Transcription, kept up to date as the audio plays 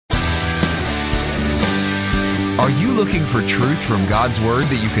Are you looking for truth from God's Word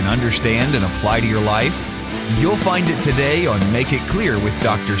that you can understand and apply to your life? You'll find it today on Make It Clear with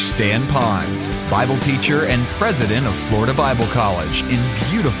Dr. Stan Ponz, Bible teacher and president of Florida Bible College in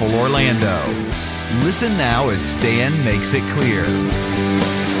beautiful Orlando. Listen now as Stan makes it clear.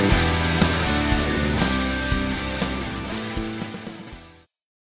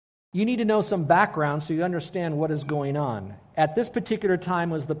 You need to know some background so you understand what is going on. At this particular time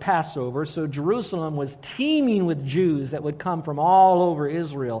was the Passover, so Jerusalem was teeming with Jews that would come from all over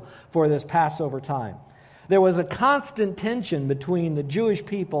Israel for this Passover time. There was a constant tension between the Jewish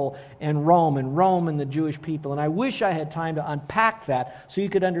people and Rome and the Jewish people. And I wish I had time to unpack that so you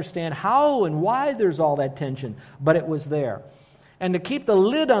could understand how and why there's all that tension, but it was there. And to keep the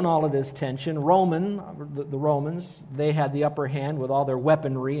lid on all of this tension, the Romans, they had the upper hand with all their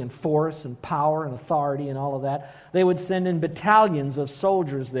weaponry and force and power and authority and all of that. They would send in battalions of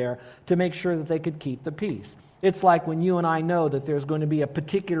soldiers there to make sure that they could keep the peace. It's like when you and I know that there's going to be a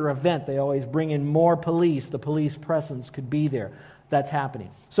particular event, they always bring in more police. The police presence could be there. That's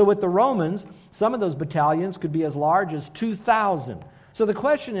happening. So with the Romans, some of those battalions could be as large as 2,000. So the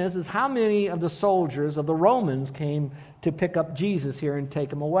question is how many of the soldiers of the Romans came to pick up Jesus here and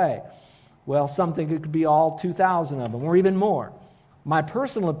take him away? Well, some think it could be all 2,000 of them, or even more. My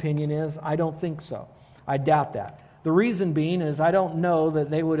personal opinion is I don't think so. I doubt that. The reason being is I don't know that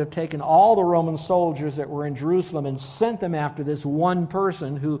they would have taken all the Roman soldiers that were in Jerusalem and sent them after this one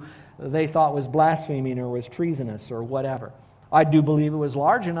person who they thought was blaspheming or was treasonous or whatever. I do believe it was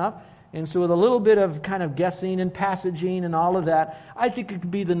large enough. And so with a little bit of kind of guessing and passaging and all of that, I think it could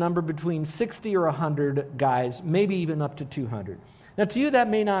be the number between 60 or 100 guys, maybe even up to 200. Now to you that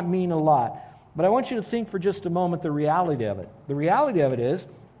may not mean a lot, but I want you to think for just a moment the reality of it. The reality of it is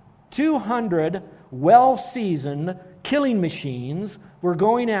 200 well-seasoned killing machines were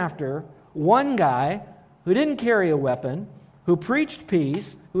going after one guy who didn't carry a weapon, who preached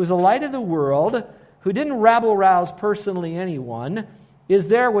peace, who was the light of the world, who didn't rabble-rouse personally anyone, is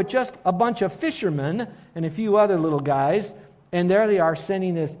there with just a bunch of fishermen and a few other little guys, and there they are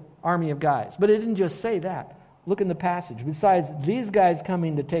sending this army of guys. But it didn't just say that. Look in the passage. Besides these guys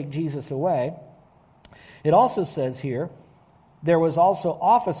coming to take Jesus away, it also says here, there was also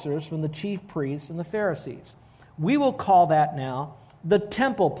officers from the chief priests and the Pharisees. We will call that now the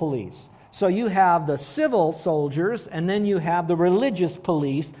temple police. So you have the civil soldiers, and then you have the religious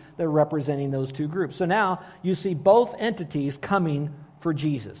police that are representing those two groups. So now you see both entities coming for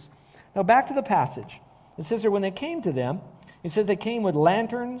Jesus. Now back to the passage. It says here, when they came to them, it says they came with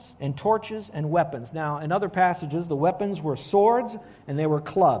lanterns and torches and weapons. Now in other passages, the weapons were swords and they were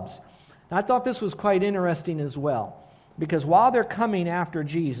clubs. Now I thought this was quite interesting as well, because while they're coming after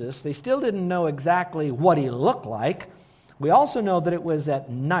Jesus, they still didn't know exactly what he looked like. We also know that it was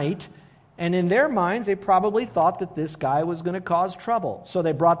at night, and in their minds, they probably thought that this guy was going to cause trouble. So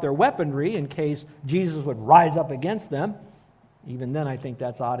they brought their weaponry in case Jesus would rise up against them. Even then, I think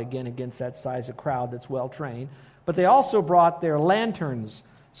that's odd, again, against that size of crowd that's well-trained. But they also brought their lanterns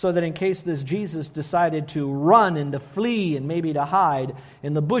so that in case this Jesus decided to run and to flee and maybe to hide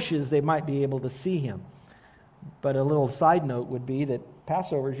in the bushes, they might be able to see him. But a little side note would be that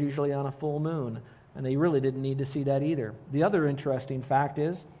Passover is usually on a full moon, and they really didn't need to see that either. The other interesting fact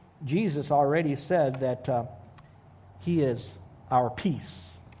is Jesus already said that he is our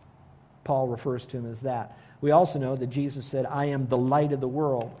peace. Paul refers to him as that. We also know that Jesus said, I am the light of the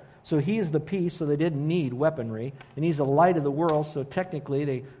world. So he is the peace, so they didn't need weaponry. And he's the light of the world, so technically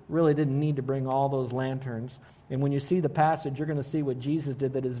they really didn't need to bring all those lanterns. And when you see the passage, you're going to see what Jesus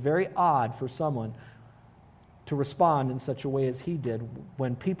did that is very odd for someone to respond in such a way as he did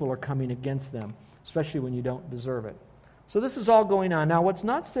when people are coming against them, especially when you don't deserve it. So this is all going on. Now, what's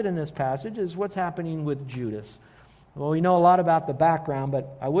not said in this passage is what's happening with Judas. Well, we know a lot about the background,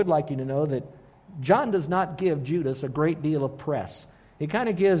 but I would like you to know that John does not give Judas a great deal of press. He kind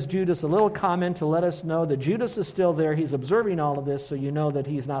of gives Judas a little comment to let us know that Judas is still there. He's observing all of this, so you know that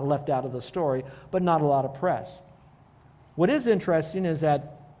he's not left out of the story, but not a lot of press. What is interesting is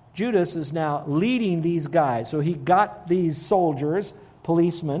that Judas is now leading these guys. So he got these soldiers,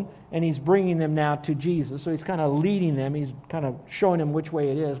 policemen, and he's bringing them now to Jesus. So he's kind of leading them. He's kind of showing them which way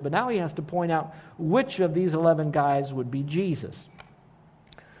it is. But now he has to point out which of these 11 guys would be Jesus.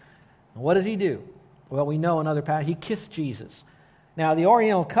 What does he do? Well, we know another passage. He kissed Jesus. Now, the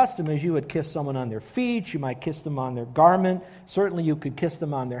Oriental custom is you would kiss someone on their feet. You might kiss them on their garment. Certainly you could kiss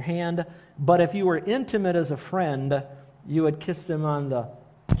them on their hand. But if you were intimate as a friend, you would kiss them on the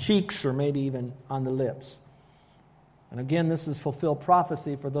cheeks or maybe even on the lips. And again, this is fulfilled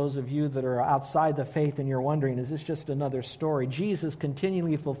prophecy for those of you that are outside the faith and you're wondering, is this just another story? Jesus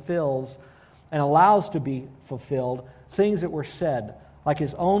continually fulfills and allows to be fulfilled things that were said, like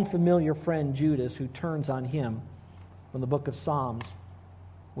his own familiar friend Judas, who turns on him from the book of Psalms,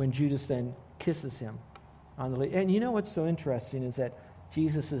 when Judas then kisses him on the lips. And you know what's so interesting is that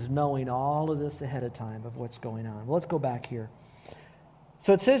Jesus is knowing all of this ahead of time of what's going on. Well, let's go back here.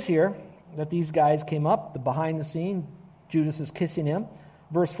 So it says here that these guys came up, the behind the scene, Judas is kissing him.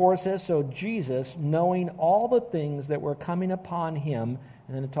 Verse 4 says, so Jesus, knowing all the things that were coming upon him,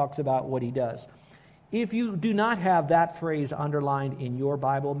 and then it talks about what he does. If you do not have that phrase underlined in your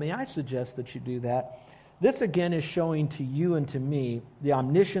Bible, may I suggest that you do that? This again is showing to you and to me the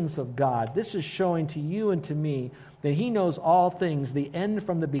omniscience of God. This is showing to you and to me that he knows all things, the end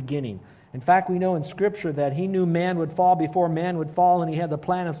from the beginning. In fact, we know in Scripture that he knew man would fall before man would fall, and he had the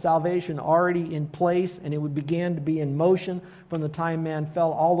plan of salvation already in place, and it would begin to be in motion from the time man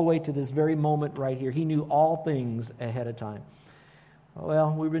fell all the way to this very moment right here. He knew all things ahead of time.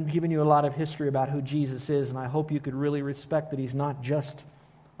 Well, we've been giving you a lot of history about who Jesus is, and I hope you could really respect that he's not just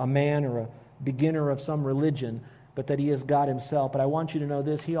a man or a beginner of some religion, but that he is God himself. But I want you to know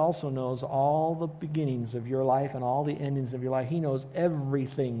this, he also knows all the beginnings of your life and all the endings of your life. He knows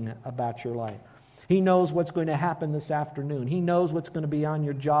everything about your life. He knows what's going to happen this afternoon. He knows what's going to be on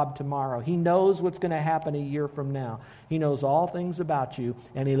your job tomorrow. He knows what's going to happen a year from now. He knows all things about you,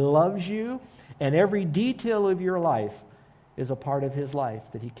 and he loves you, and every detail of your life is a part of his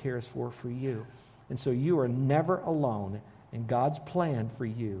life that he cares for you. And so you are never alone, and God's plan for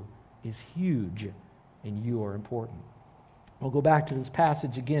you is huge, and you are important. We'll go back to this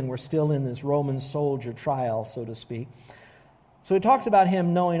passage again. We're still in this Roman soldier trial, so to speak. So it talks about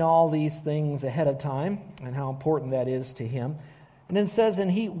him knowing all these things ahead of time and how important that is to him. And then it says,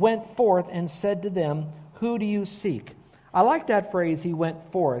 and he went forth and said to them, who do you seek? I like that phrase, he went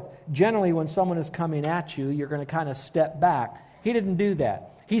forth. Generally, when someone is coming at you, you're going to kind of step back. He didn't do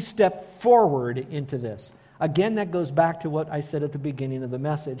that. He stepped forward into this. Again, that goes back to what I said at the beginning of the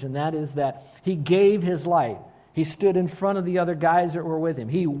message, and that is that he gave his life. He stood in front of the other guys that were with him.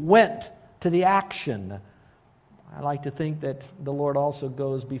 He went to the action. I like to think that the Lord also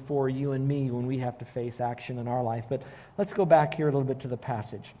goes before you and me when we have to face action in our life. But let's go back here a little bit to the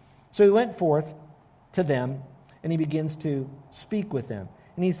passage. So he went forth to them, and he begins to speak with them.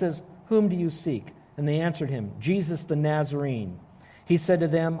 And he says, whom do you seek? And they answered him, Jesus the Nazarene. He said to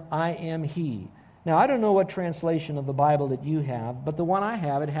them, I am he. Now, I don't know what translation of the Bible that you have, but the one I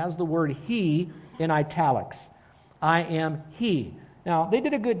have, it has the word he in italics. I am he. Now, they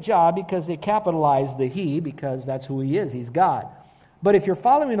did a good job because they capitalized the he, because that's who he is. He's God. But if you're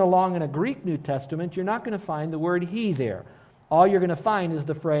following along in a Greek New Testament, you're not going to find the word he there. All you're going to find is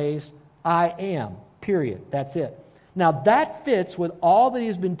the phrase, I am, period. That's it. Now, that fits with all that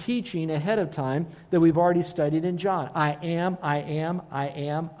he's been teaching ahead of time that we've already studied in John. I am, I am, I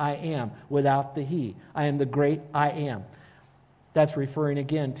am, I am, without the he. I am the great I am. That's referring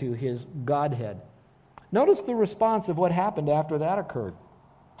again to his Godhead. Notice the response of what happened after that occurred.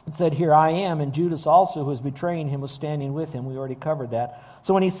 It said here, I am, and Judas also, who was betraying him, was standing with him. We already covered that.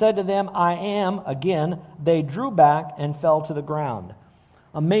 So when he said to them, I am, again, they drew back and fell to the ground.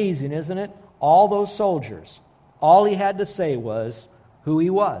 Amazing, isn't it? All those soldiers, all he had to say was who he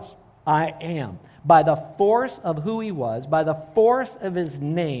was. I am. By the force of who he was, by the force of his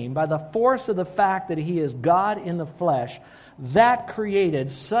name, by the force of the fact that he is God in the flesh, that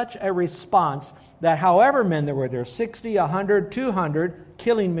created such a response that however men there were, 60, 100, 200,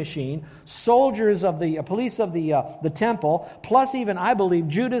 killing machine, soldiers of the police of the temple, plus even, I believe,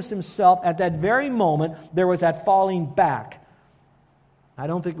 Judas himself, at that very moment, there was that falling back. I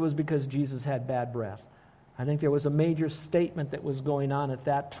don't think it was because Jesus had bad breath. I think there was a major statement that was going on at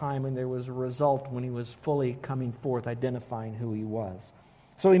that time, and there was a result when he was fully coming forth, identifying who he was.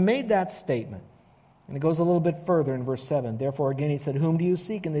 So he made that statement. And it goes a little bit further in verse 7. Therefore, again, he said, whom do you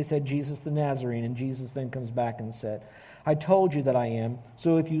seek? And they said, Jesus the Nazarene. And Jesus then comes back and said, I told you that I am,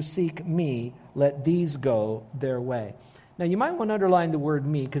 so if you seek me, let these go their way. Now, you might want to underline the word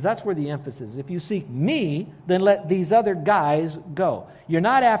me, because that's where the emphasis is. If you seek me, then let these other guys go. You're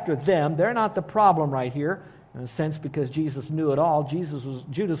not after them. They're not the problem right here, in a sense, because Jesus knew it all.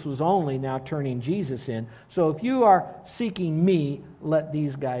 Judas was only now turning Jesus in. So if you are seeking me, let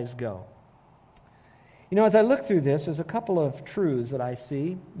these guys go. You know, as I look through this, there's a couple of truths that I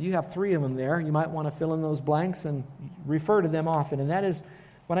see. You have 3 of them there. You might want to fill in those blanks and refer to them often. And that is,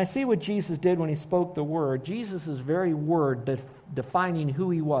 when I see what Jesus did when he spoke the word, Jesus' very word defining who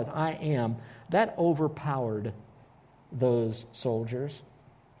he was, I am, that overpowered those soldiers.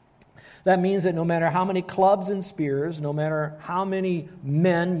 That means that no matter how many clubs and spears, no matter how many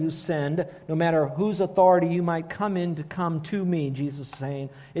men you send, no matter whose authority you might come to me, Jesus is saying,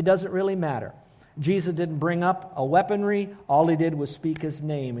 it doesn't really matter. Jesus didn't bring up a weaponry. All he did was speak his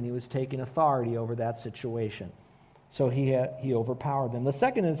name, and he was taking authority over that situation. So he overpowered them. The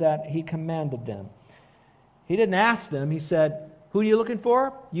second is that he commanded them. He didn't ask them. He said, who are you looking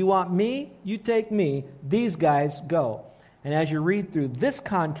for? You want me? You take me. These guys, go. And as you read through this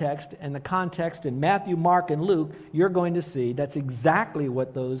context and the context in Matthew, Mark, and Luke, you're going to see that's exactly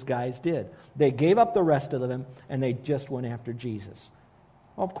what those guys did. They gave up the rest of them, and they just went after Jesus.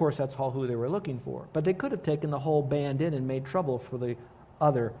 Well, of course, that's all who they were looking for. But they could have taken the whole band in and made trouble for the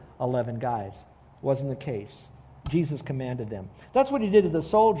other 11 guys. Wasn't the case. Jesus commanded them. That's what he did to the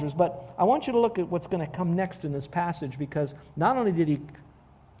soldiers, but I want you to look at what's going to come next in this passage, because not only did he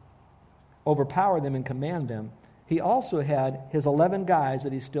overpower them and command them, he also had his 11 guys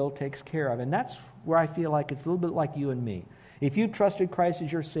that he still takes care of. And that's where I feel like it's a little bit like you and me. If you trusted Christ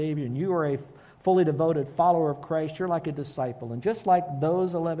as your Savior and you are a fully devoted follower of Christ, you're like a disciple. And just like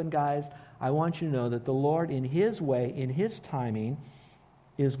those 11 guys, I want you to know that the Lord, in his way, in his timing,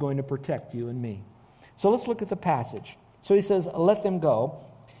 is going to protect you and me. So let's look at the passage. So he says, let them go.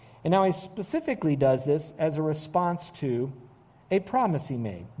 And now he specifically does this as a response to a promise he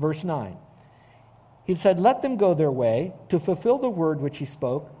made. Verse 9. He said, let them go their way to fulfill the word which he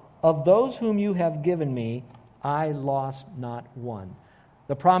spoke. Of those whom you have given me, I lost not one.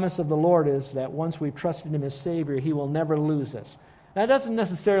 The promise of the Lord is that once we've trusted him as Savior, he will never lose us. Now, that doesn't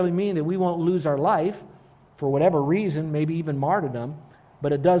necessarily mean that we won't lose our life for whatever reason, maybe even martyrdom,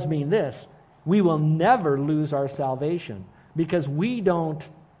 but it does mean this. We will never lose our salvation because we don't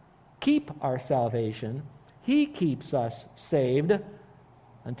keep our salvation. He keeps us saved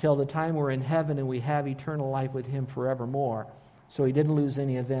until the time we're in heaven and we have eternal life with him forevermore. So he didn't lose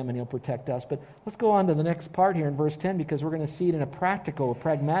any of them, and he'll protect us. But let's go on to the next part here in verse 10, because we're going to see it in a practical,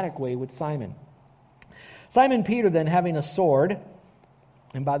 pragmatic way with Simon. Simon Peter, then, having a sword,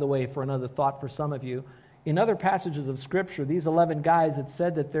 and by the way, for another thought for some of you, in other passages of Scripture, these 11 guys, it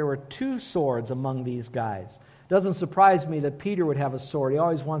said that there were 2 swords among these guys. It doesn't surprise me that Peter would have a sword. He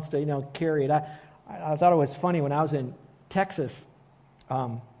always wants to, carry it. I thought it was funny when I was in Texas.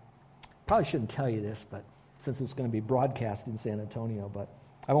 Probably shouldn't tell you this, but since it's going to be broadcast in San Antonio, but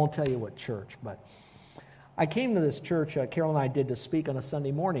I won't tell you what church. But I came to this church, Carol and I did, to speak on a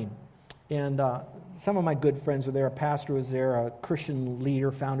Sunday morning. And some of my good friends were there. A pastor was there, a Christian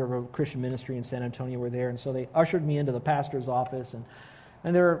leader, founder of a Christian ministry in San Antonio were there. And so they ushered me into the pastor's office.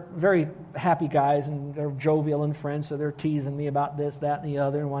 And they're very happy guys, and they're jovial and friends, so they're teasing me about this, that, and the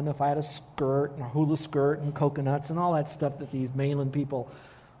other, and wondering if I had a skirt, and a hula skirt, and coconuts, and all that stuff that these mainland people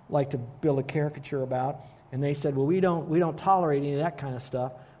like to build a caricature about. And they said, well, we don't tolerate any of that kind of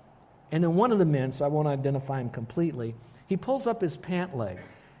stuff. And then one of the men, so I won't identify him completely, he pulls up his pant leg.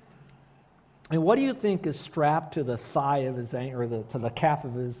 And what do you think is strapped to the thigh of his or to the calf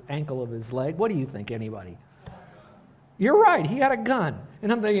of his ankle of his leg? What do you think, anybody? You're right, he had a gun.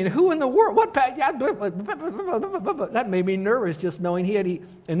 And I'm thinking, who in the world? What? That made me nervous just knowing he had.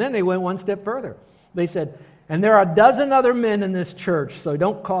 And then they went one step further. They said, and there are 12 other men in this church, so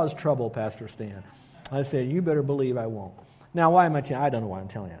don't cause trouble, Pastor Stan. I said, you better believe I won't. Now, why am I telling? I don't know why I'm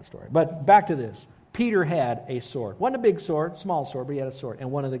telling that story. But back to this. Peter had a sword. Wasn't a big sword, small sword, but he had a sword.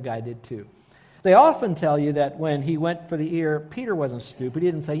 And one of the guys did too. They often tell you that when he went for the ear, Peter wasn't stupid. He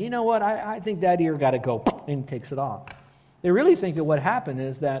didn't say, you know what, I think that ear got to go, and takes it off. They really think that what happened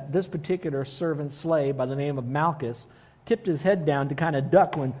is that this particular servant slave by the name of Malchus tipped his head down to kind of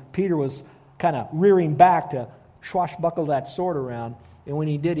duck when Peter was kind of rearing back to swashbuckle that sword around. And when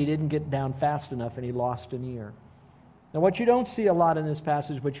he did, he didn't get down fast enough, and he lost an ear. Now, what you don't see a lot in this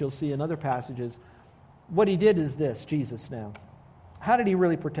passage, but you'll see in other passages, what he did is this, Jesus now. How did he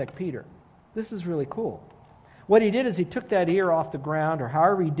really protect Peter? This is really cool. What he did is he took that ear off the ground, or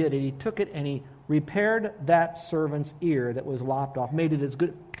however he did it, he took it and he repaired that servant's ear that was lopped off, made it as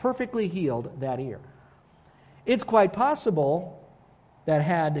good, perfectly healed that ear. It's quite possible that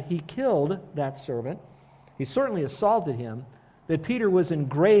had he killed that servant, he certainly assaulted him, that Peter was in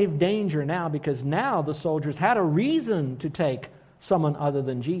grave danger now, because now the soldiers had a reason to take someone other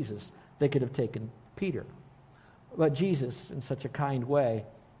than Jesus. They could have taken Peter. But Jesus, in such a kind way,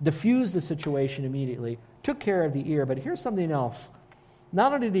 diffused the situation immediately, took care of the ear. But here's something else.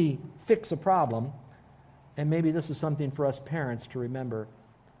 Not only did he fix a problem, and maybe this is something for us parents to remember,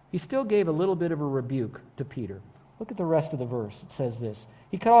 he still gave a little bit of a rebuke to Peter. Look at the rest of the verse. It says this.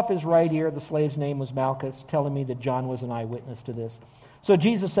 He cut off his right ear. The slave's name was Malchus, telling me that John was an eyewitness to this. So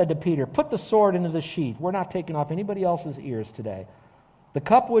Jesus said to Peter, put the sword into the sheath. We're not taking off anybody else's ears today. The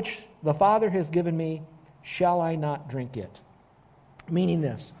cup which the Father has given me, shall I not drink it? Meaning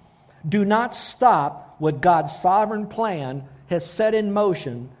this, do not stop what God's sovereign plan has set in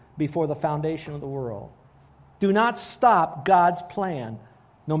motion before the foundation of the world. Do not stop God's plan,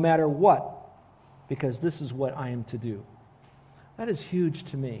 no matter what, because this is what I am to do. That is huge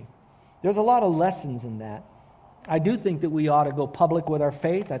to me. There's a lot of lessons in that. I do think that we ought to go public with our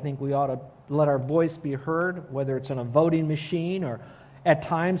faith. I think we ought to let our voice be heard, whether it's in a voting machine or at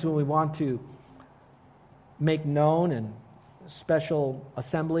times when we want to make known in special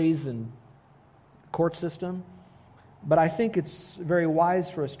assemblies and court system. But I think it's very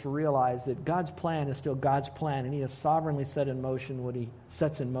wise for us to realize that God's plan is still God's plan, and He has sovereignly set in motion what He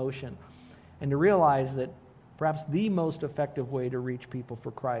sets in motion. And to realize that perhaps the most effective way to reach people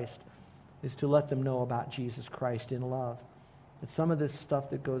for Christ is to let them know about Jesus Christ in love. That some of this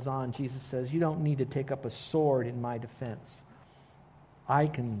stuff that goes on, Jesus says, you don't need to take up a sword in my defense. I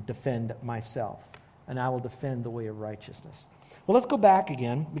can defend myself, and I will defend the way of righteousness. Well, let's go back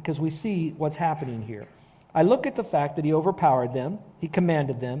again, because we see what's happening here. I look at the fact that He overpowered them, He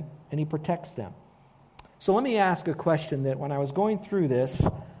commanded them, and He protects them. So let me ask a question that when I was going through this,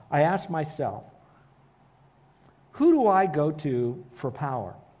 I asked myself, who do I go to for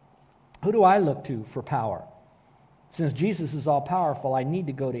power? Who do I look to for power? Since Jesus is all-powerful, I need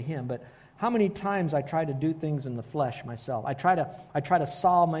to go to Him. But how many times I try to do things in the flesh myself? I try to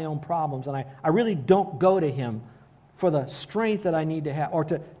solve my own problems, and I really don't go to Him for the strength that I need to have, or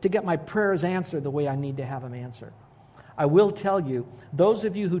to get my prayers answered the way I need to have them answered. I will tell you, those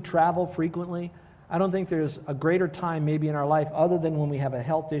of you who travel frequently, I don't think there's a greater time maybe in our life other than when we have a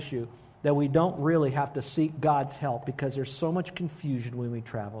health issue that we don't really have to seek God's help, because there's so much confusion when we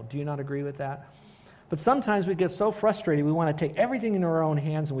travel. Do you not agree with that? But sometimes we get so frustrated, we want to take everything into our own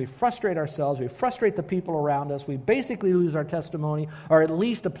hands, and we frustrate ourselves, we frustrate the people around us, we basically lose our testimony, or at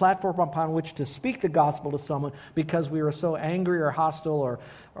least a platform upon which to speak the gospel to someone, because we are so angry or hostile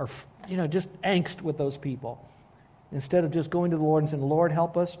or just angst with those people. Instead of just going to the Lord and saying, Lord,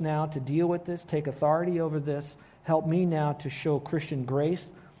 help us now to deal with this, take authority over this, help me now to show Christian grace.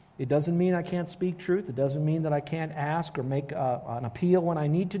 It doesn't mean I can't speak truth. It doesn't mean that I can't ask or make an appeal when I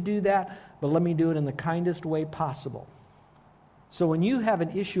need to do that, but let me do it in the kindest way possible. So when you have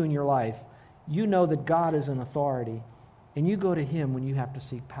an issue in your life, you know that God is an authority, and you go to Him when you have to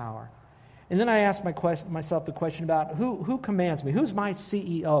seek power. And then I ask myself the question about who commands me? Who's my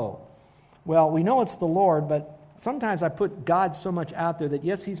CEO? Well, we know it's the Lord, but sometimes I put God so much out there that,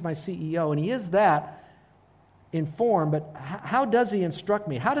 yes, He's my CEO, and He is that in form, but how does He instruct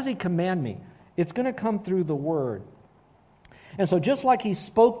me? How does He command me? It's going to come through the Word. And so just like He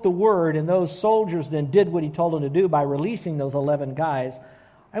spoke the Word, and those soldiers then did what He told them to do by releasing those 11 guys,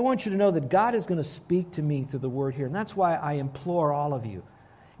 I want you to know that God is going to speak to me through the Word here. And that's why I implore all of you,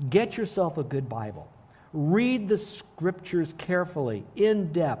 get yourself a good Bible. Read the Scriptures carefully,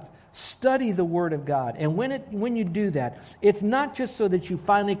 in depth. Study the Word of God. And when you do that, it's not just so that you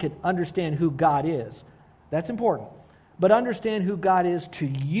finally can understand who God is. That's important. But understand who God is to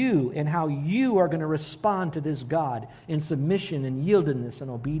you and how you are going to respond to this God in submission and yieldedness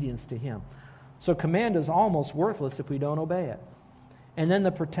and obedience to Him. So command is almost worthless if we don't obey it. And then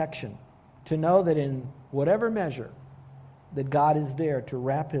the protection. To know that in whatever measure that God is there to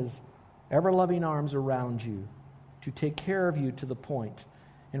wrap His ever-loving arms around you, to take care of you to the point.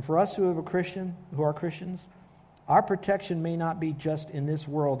 And for us who are Christians, our protection may not be just in this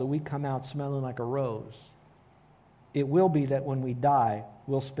world that we come out smelling like a rose. It will be that when we die,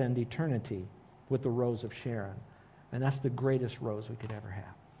 we'll spend eternity with the rose of Sharon. And that's the greatest rose we could ever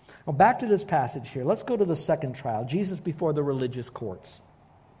have. Well, back to this passage here. Let's go to the second trial. Jesus before the religious courts.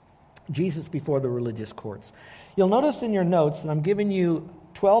 Jesus before the religious courts. You'll notice in your notes that I'm giving you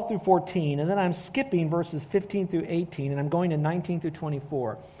 12 through 14, and then I'm skipping verses 15 through 18, and I'm going to 19 through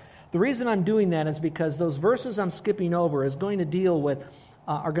 24. The reason I'm doing that is because those verses I'm skipping over are going to deal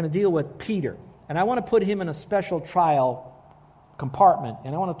with Peter. And I want to put him in a special trial compartment,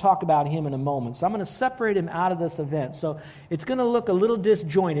 and I want to talk about him in a moment. So I'm going to separate him out of this event. So it's going to look a little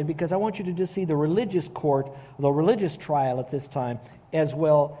disjointed because I want you to just see the religious court, the religious trial at this time, as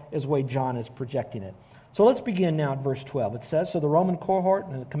well as the way John is projecting it. So let's begin now at verse 12. It says, so the Roman cohort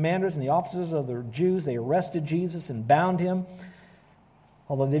and the commanders and the officers of the Jews, they arrested Jesus and bound him.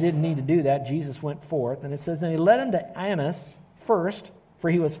 Although they didn't need to do that, Jesus went forth. And it says, then he led him to Annas first, for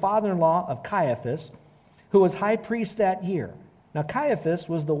he was father-in-law of Caiaphas, who was high priest that year. Now Caiaphas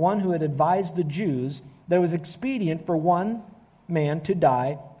was the one who had advised the Jews that it was expedient for one man to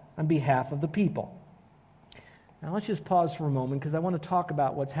die on behalf of the people. Now let's just pause for a moment because I want to talk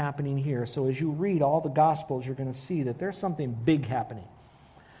about what's happening here. So as you read all the Gospels, you're going to see that there's something big happening.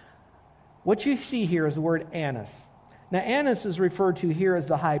 What you see here is the word Annas. Now, Annas is referred to here as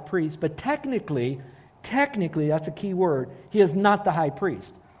the high priest, but technically, that's a key word, he is not the high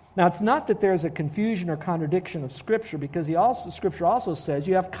priest. Now, it's not that there's a confusion or contradiction of Scripture, because Scripture also says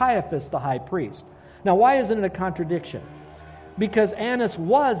you have Caiaphas, the high priest. Now, why isn't it a contradiction? Because Annas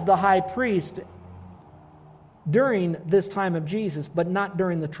was the high priest during this time of Jesus, but not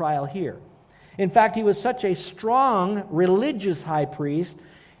during the trial here. In fact, he was such a strong religious high priest,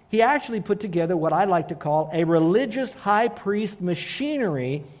 he actually put together what I like to call a religious high priest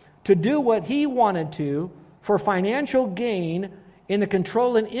machinery to do what he wanted to for financial gain in the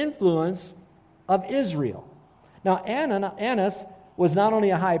control and influence of Israel. Now, Annas was not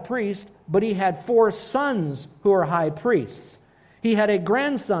only a high priest, but he had 4 sons who are high priests. He had a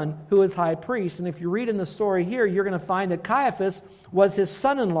grandson who was high priest, and if you read in the story here, you're going to find that Caiaphas was his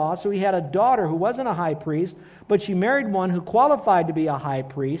son-in-law, so he had a daughter who wasn't a high priest, but she married one who qualified to be a high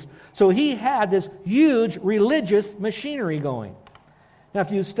priest, so he had this huge religious machinery going. Now, if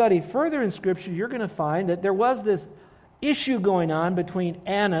you study further in Scripture, you're going to find that there was this issue going on between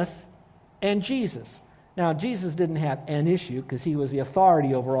Annas and Jesus. Now, Jesus didn't have an issue because he was the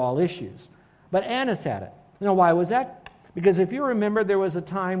authority over all issues, but Annas had it. Now, why was that? Because if you remember, there was a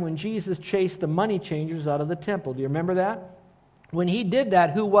time when Jesus chased the money changers out of the temple. Do you remember that? When he did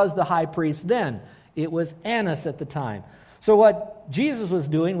that, who was the high priest then? It was Annas at the time. So what Jesus was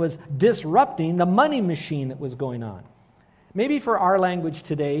doing was disrupting the money machine that was going on. Maybe for our language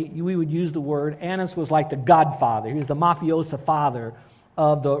today, we would use the word, Annas was like the godfather. He was the mafioso father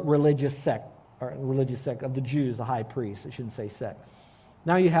of the religious sect of the Jews, the high priest. I shouldn't say sect.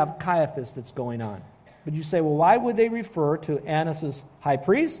 Now you have Caiaphas that's going on. But you say, well, why would they refer to Annas as high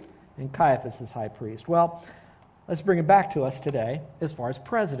priest and Caiaphas as high priest? Well, let's bring it back to us today as far as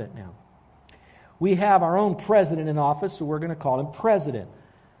president now. We have our own president in office, so we're going to call him president.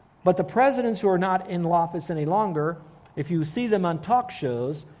 But the presidents who are not in office any longer, if you see them on talk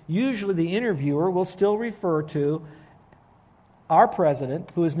shows, usually the interviewer will still refer to our president,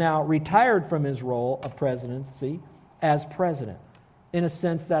 who is now retired from his role of presidency, as president. In a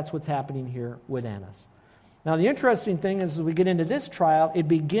sense, that's what's happening here with Annas. Now, the interesting thing is, as we get into this trial, it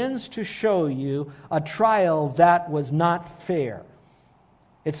begins to show you a trial that was not fair.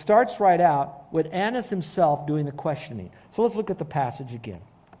 It starts right out with Annas himself doing the questioning. So let's look at the passage again.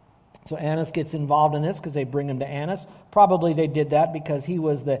 So Annas gets involved in this because they bring him to Annas. Probably they did that because he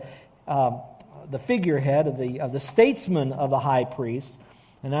was the figurehead of the statesman of the high priests,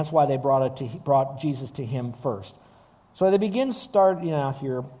 and that's why they brought Jesus to him first. So they begin starting out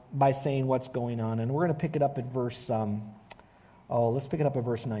here by saying what's going on, and we're going to pick it up at verse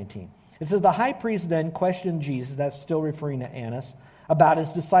 19. It says, the high priest then questioned Jesus, that's still referring to Annas, about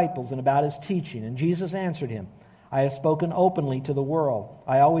his disciples and about his teaching. And Jesus answered him, I have spoken openly to the world.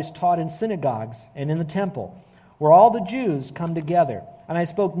 I always taught in synagogues and in the temple, where all the Jews come together, and I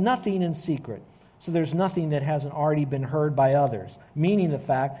spoke nothing in secret. So there's nothing that hasn't already been heard by others. Meaning the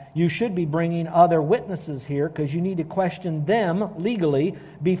fact, you should be bringing other witnesses here because you need to question them legally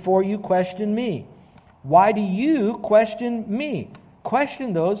before you question me. Why do you question me?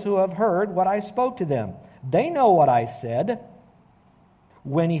 Question those who have heard what I spoke to them. They know what I said.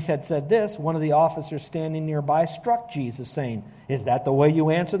 When he had said this, one of the officers standing nearby struck Jesus, saying, Is that the way you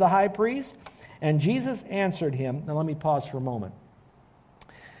answer the high priest? And Jesus answered him. Now let me pause for a moment.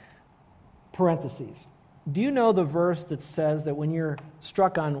 Parentheses. Do you know the verse that says that when you're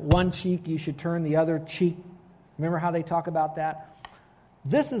struck on one cheek, you should turn the other cheek? Remember how they talk about that?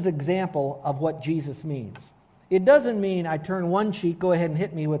 This is an example of what Jesus means. It doesn't mean I turn one cheek, go ahead and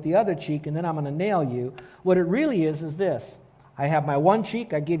hit me with the other cheek, and then I'm going to nail you. What it really is this. I have my one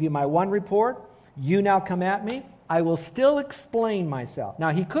cheek, I give you my one report, you now come at me, I will still explain myself.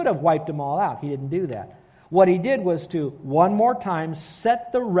 Now, he could have wiped them all out. He didn't do that. What he did was to, one more time,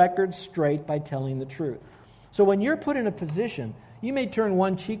 set the record straight by telling the truth. So when you're put in a position, you may turn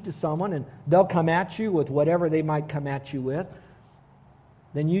one cheek to someone and they'll come at you with whatever they might come at you with.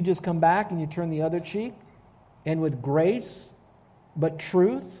 Then you just come back and you turn the other cheek, and with grace, but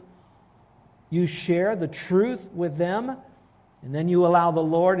truth, you share the truth with them, and then you allow the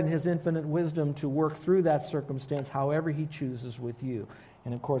Lord in His infinite wisdom to work through that circumstance however He chooses with you.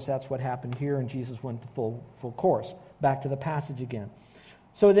 And of course, that's what happened here, and Jesus went to full course. Back to the passage again.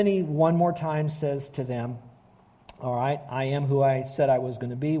 So then he one more time says to them, all right, I am who I said I was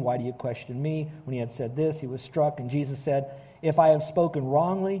going to be. Why do you question me? When he had said this, he was struck, and Jesus said, if I have spoken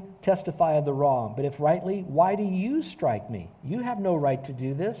wrongly, testify of the wrong. But if rightly, why do you strike me? You have no right to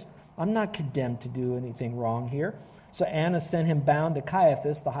do this. I'm not condemned to do anything wrong here. So Annas sent him bound to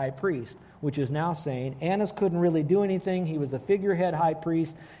Caiaphas, the high priest, which is now saying Annas couldn't really do anything. He was the figurehead high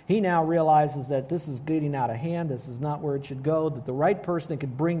priest. He now realizes that this is getting out of hand. This is not where it should go, that the right person that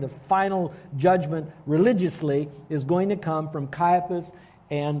could bring the final judgment religiously is going to come from Caiaphas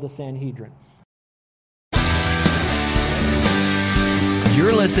and the Sanhedrin.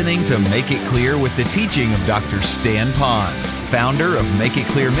 You're listening to Make It Clear with the teaching of Dr. Stan Ponz, founder of Make It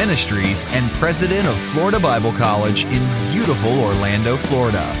Clear Ministries and president of Florida Bible College in beautiful Orlando,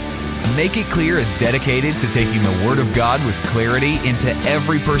 Florida. Make It Clear is dedicated to taking the Word of God with clarity into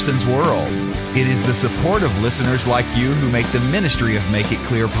every person's world. It is the support of listeners like you who make the ministry of Make It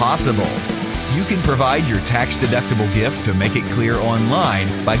Clear possible. You can provide your tax-deductible gift to Make It Clear online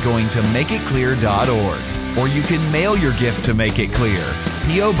by going to makeitclear.org. Or you can mail your gift to Make It Clear,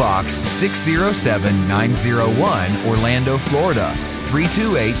 P.O. Box 607901, Orlando, Florida,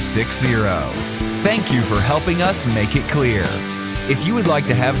 32860. Thank you for helping us make it clear. If you would like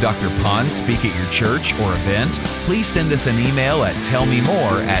to have Dr. Ponz speak at your church or event, please send us an email at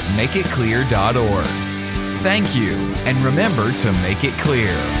tellmemore@makeitclear.org. Thank you, and remember to make it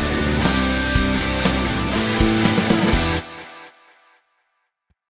clear.